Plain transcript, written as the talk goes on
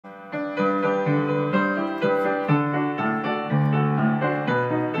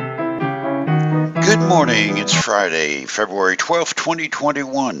morning. It's Friday, February 12th,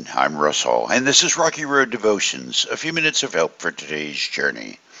 2021. I'm Russ Hall, and this is Rocky Road Devotions, a few minutes of help for today's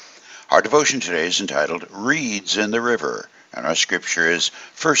journey. Our devotion today is entitled Reeds in the River, and our scripture is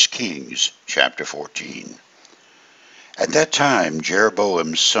 1 Kings chapter 14. At that time,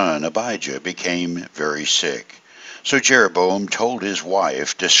 Jeroboam's son Abijah became very sick. So Jeroboam told his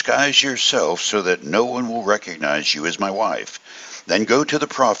wife, "Disguise yourself so that no one will recognize you as my wife. Then go to the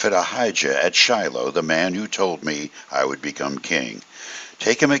prophet Ahijah at Shiloh, the man who told me I would become king.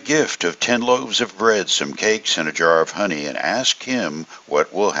 Take him a gift of 10 loaves of bread, some cakes, and a jar of honey, and ask him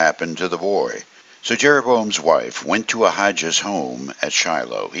what will happen to the boy." So Jeroboam's wife went to Ahijah's home at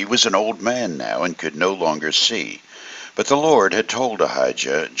Shiloh. He was an old man now and could no longer see. But the Lord had told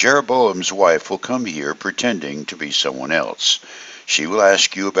Ahijah, "Jeroboam's wife will come here pretending to be someone else. She will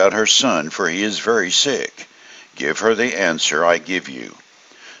ask you about her son, for he is very sick. Give her the answer I give you."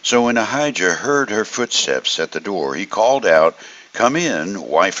 So when Ahijah heard her footsteps at the door, he called out, "Come in,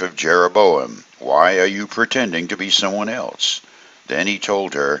 wife of Jeroboam. Why are you pretending to be someone else?" Then he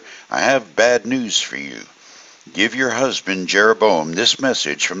told her, "I have bad news for you. Give your husband Jeroboam this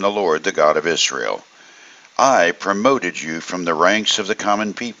message from the Lord, the God of Israel. I promoted you from the ranks of the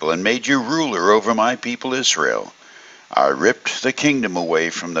common people and made you ruler over my people Israel. I ripped the kingdom away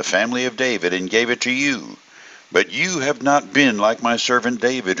from the family of David and gave it to you. But you have not been like my servant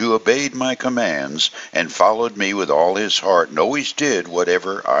David, who obeyed my commands and followed me with all his heart and always did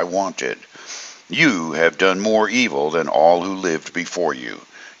whatever I wanted. You have done more evil than all who lived before you.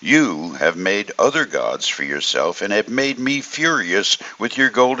 You have made other gods for yourself and have made me furious with your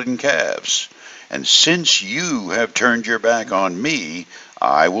golden calves. And since you have turned your back on me,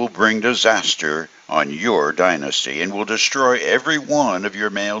 I will bring disaster on your dynasty and will destroy every one of your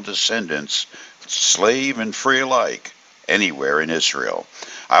male descendants, slave and free alike, anywhere in Israel.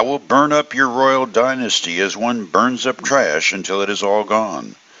 I will burn up your royal dynasty as one burns up trash until it is all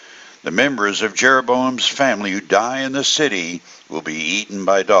gone. The members of Jeroboam's family who die in the city will be eaten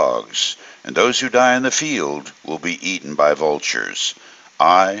by dogs, and those who die in the field will be eaten by vultures.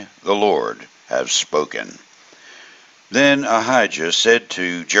 I, the Lord, have spoken." Then Ahijah said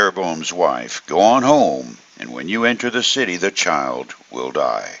to Jeroboam's wife, "Go on home, and when you enter the city, the child will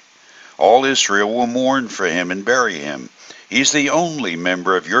die. All Israel will mourn for him and bury him. He's the only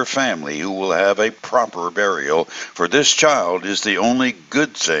member of your family who will have a proper burial, for this child is the only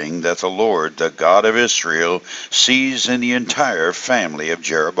good thing that the Lord, the God of Israel, sees in the entire family of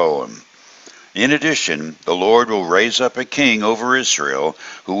Jeroboam. In addition, the Lord will raise up a king over Israel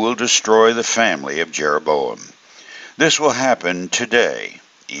who will destroy the family of Jeroboam. This will happen today,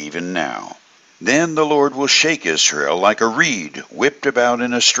 even now. Then the Lord will shake Israel like a reed whipped about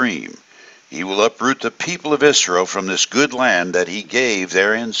in a stream. He will uproot the people of Israel from this good land that he gave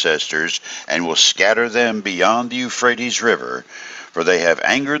their ancestors and will scatter them beyond the Euphrates River, for they have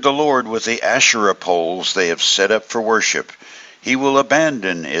angered the Lord with the Asherah poles they have set up for worship. He will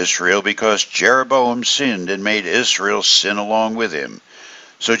abandon Israel because Jeroboam sinned and made Israel sin along with him."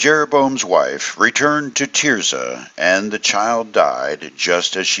 So Jeroboam's wife returned to Tirzah, and the child died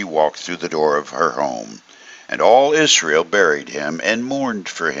just as she walked through the door of her home. And all Israel buried him and mourned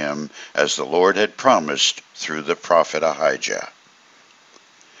for him, as the Lord had promised through the prophet Ahijah.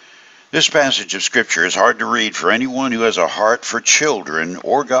 This passage of Scripture is hard to read for anyone who has a heart for children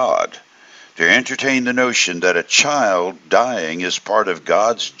or God. To entertain the notion that a child dying is part of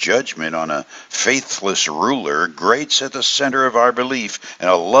God's judgment on a faithless ruler grates at the center of our belief in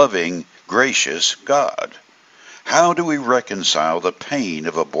a loving, gracious God. How do we reconcile the pain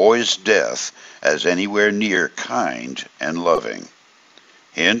of a boy's death as anywhere near kind and loving?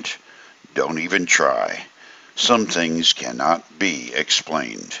 Hint, don't even try. Some things cannot be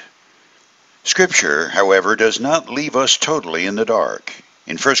explained. Scripture, however, does not leave us totally in the dark.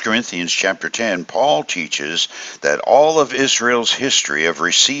 In 1 Corinthians chapter 10, Paul teaches that all of Israel's history of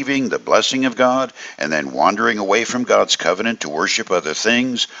receiving the blessing of God and then wandering away from God's covenant to worship other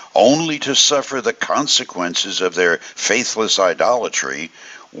things, only to suffer the consequences of their faithless idolatry,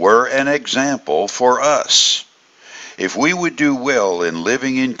 were an example for us. If we would do well in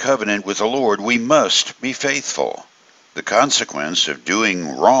living in covenant with the Lord, we must be faithful. The consequence of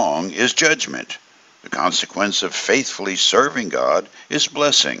doing wrong is judgment. The consequence of faithfully serving God is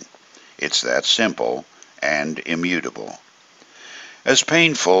blessing. It's that simple and immutable. As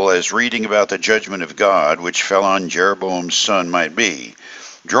painful as reading about the judgment of God which fell on Jeroboam's son might be,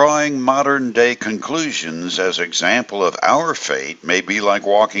 drawing modern-day conclusions as example of our fate may be like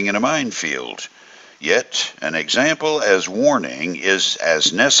walking in a minefield. Yet an example as warning is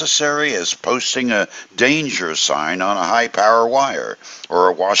as necessary as posting a danger sign on a high-power wire or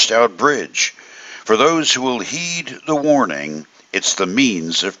a washed-out bridge. For those who will heed the warning, it's the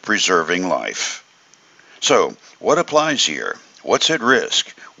means of preserving life. So, what applies here? What's at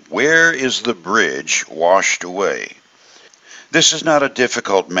risk? Where is the bridge washed away? This is not a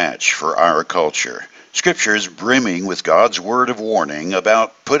difficult match for our culture. Scripture is brimming with God's word of warning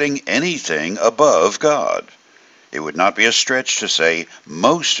about putting anything above God. It would not be a stretch to say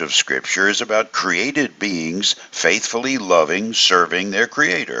most of Scripture is about created beings faithfully loving, serving their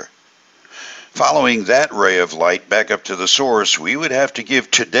Creator. Following that ray of light back up to the source, we would have to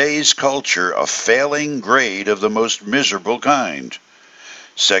give today's culture a failing grade of the most miserable kind.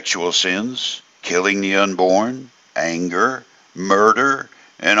 Sexual sins, killing the unborn, anger, murder,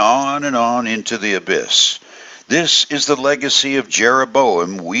 and on into the abyss. This is the legacy of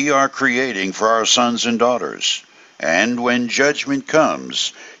Jeroboam we are creating for our sons and daughters. And when judgment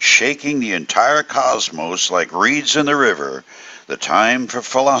comes, shaking the entire cosmos like reeds in the river, the time for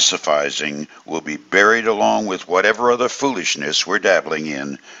philosophizing will be buried along with whatever other foolishness we're dabbling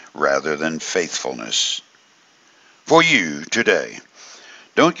in, rather than faithfulness. For you today,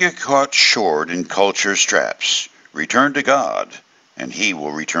 don't get caught short in culture's traps. Return to God, and He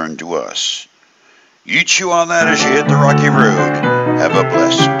will return to us. You chew on that as you hit the rocky road. Have a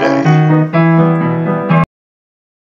blessed day.